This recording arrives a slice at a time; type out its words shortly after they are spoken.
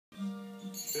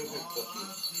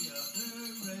cookies.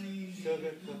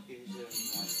 Sugar cookies and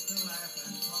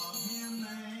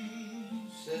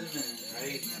cinnamon and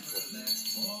raisin cookies.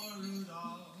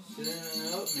 Cinnamon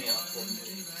and oatmeal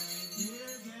cookies.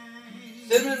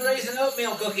 Cinnamon raisin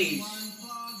oatmeal cookies.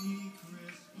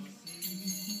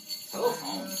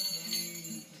 Telephone.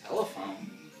 Telephone.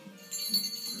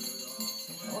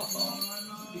 Telephone.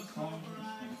 Be calm.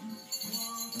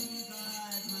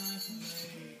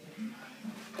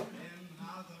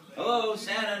 Hello,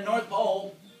 Santa, North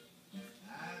Pole.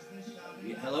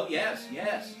 Hello, yes,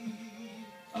 yes.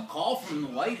 A call from the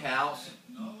White House,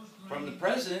 from the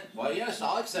President. Well, yes,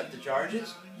 I'll accept the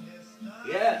charges.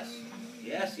 Yes,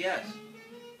 yes, yes.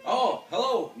 Oh,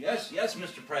 hello, yes, yes,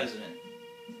 Mr. President.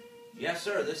 Yes,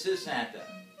 sir, this is Santa.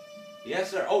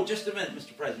 Yes, sir. Oh, just a minute,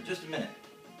 Mr. President, just a minute.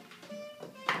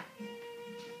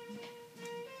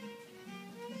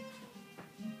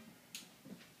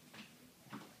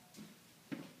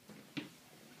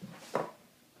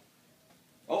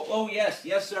 Oh, yes,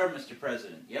 yes, sir, Mr.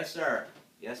 President. Yes, sir.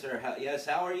 Yes, sir. Yes,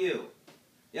 how are you?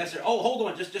 Yes, sir. Oh, hold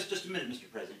on, just a minute, Mr.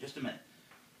 President, just a minute.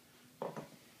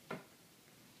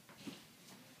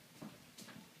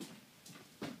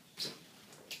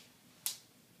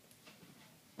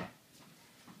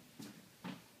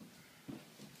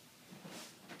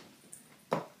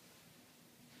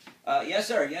 Yes,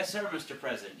 sir. Yes, sir, Mr.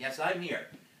 President. Yes, I'm here.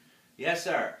 Yes,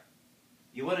 sir.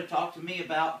 You want to talk to me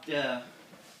about a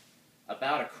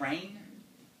crane?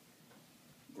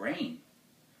 Grain?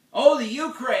 Oh, the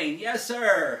Ukraine. Yes,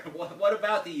 sir. What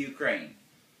about the Ukraine?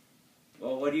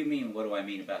 Well, what do you mean, what do I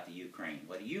mean about the Ukraine?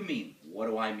 What do you mean, what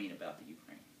do I mean about the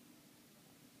Ukraine?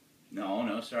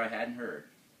 No, sir, I hadn't heard.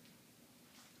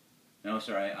 No,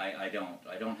 sir, I don't.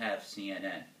 I don't have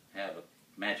CNN. I have a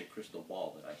magic crystal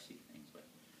ball that I see things,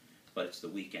 but it's the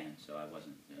weekend, so I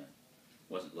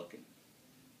wasn't looking.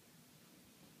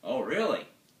 Oh, really?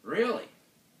 Really?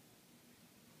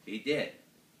 He did.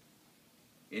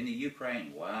 In the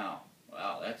Ukraine. Wow.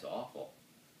 Wow, that's awful.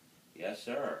 Yes,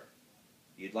 sir.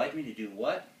 You'd like me to do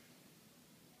what?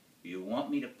 You want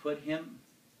me to put him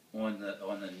on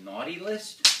the naughty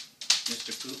list?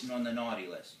 Mr. Putin on the naughty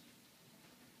list.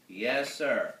 Yes,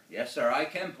 sir. Yes, sir, I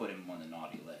can put him on the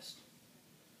naughty list.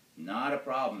 Not a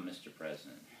problem, Mr.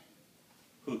 President.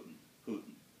 Putin,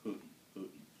 Putin, Putin,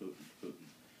 Putin, Putin, Putin.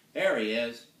 There he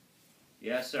is.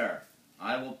 Yes, sir.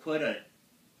 I will put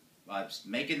I'm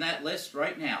making that list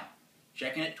right now.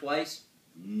 Checking it twice.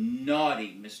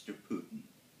 Naughty Mr. Putin.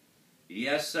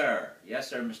 Yes, sir. Yes,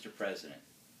 sir, Mr. President.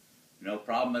 No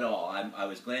problem at all. I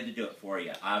was glad to do it for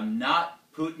you. I'm not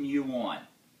putting you on.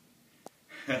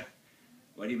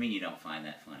 What do you mean you don't find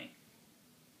that funny?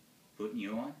 Putting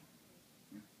you on?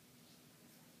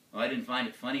 Well, I didn't find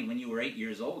it funny when you were 8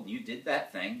 years old and you did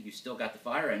that thing. You still got the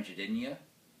fire engine, didn't you?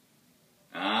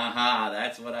 Aha,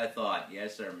 that's what I thought.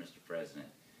 Yes, sir, Mr. President.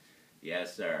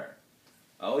 Yes, sir.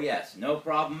 Oh, yes, no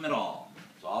problem at all.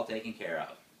 It's all taken care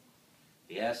of.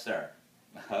 Yes, sir.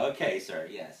 Okay, sir.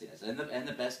 Yes, yes. And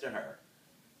the best to her.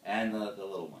 And the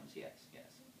little ones, yes, yes.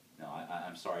 No,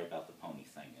 I'm sorry about the pony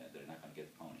thing. They're not going to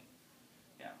get the pony.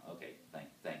 Yeah, okay. Thank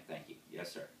you.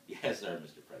 Yes, sir. Yes, sir,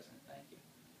 Mr. President. Thank you.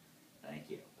 Thank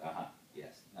you. Uh-huh.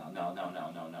 Yes.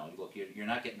 No. Look, you're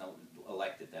not getting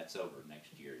elected. That's over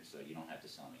next year, so you don't have to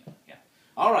sell me. Yeah.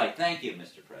 All right. Thank you,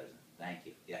 Mr. President. Thank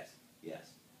you. Yes.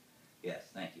 Yes. Yes.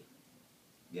 Thank you.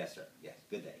 Yes, sir. Yes.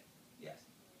 Good day.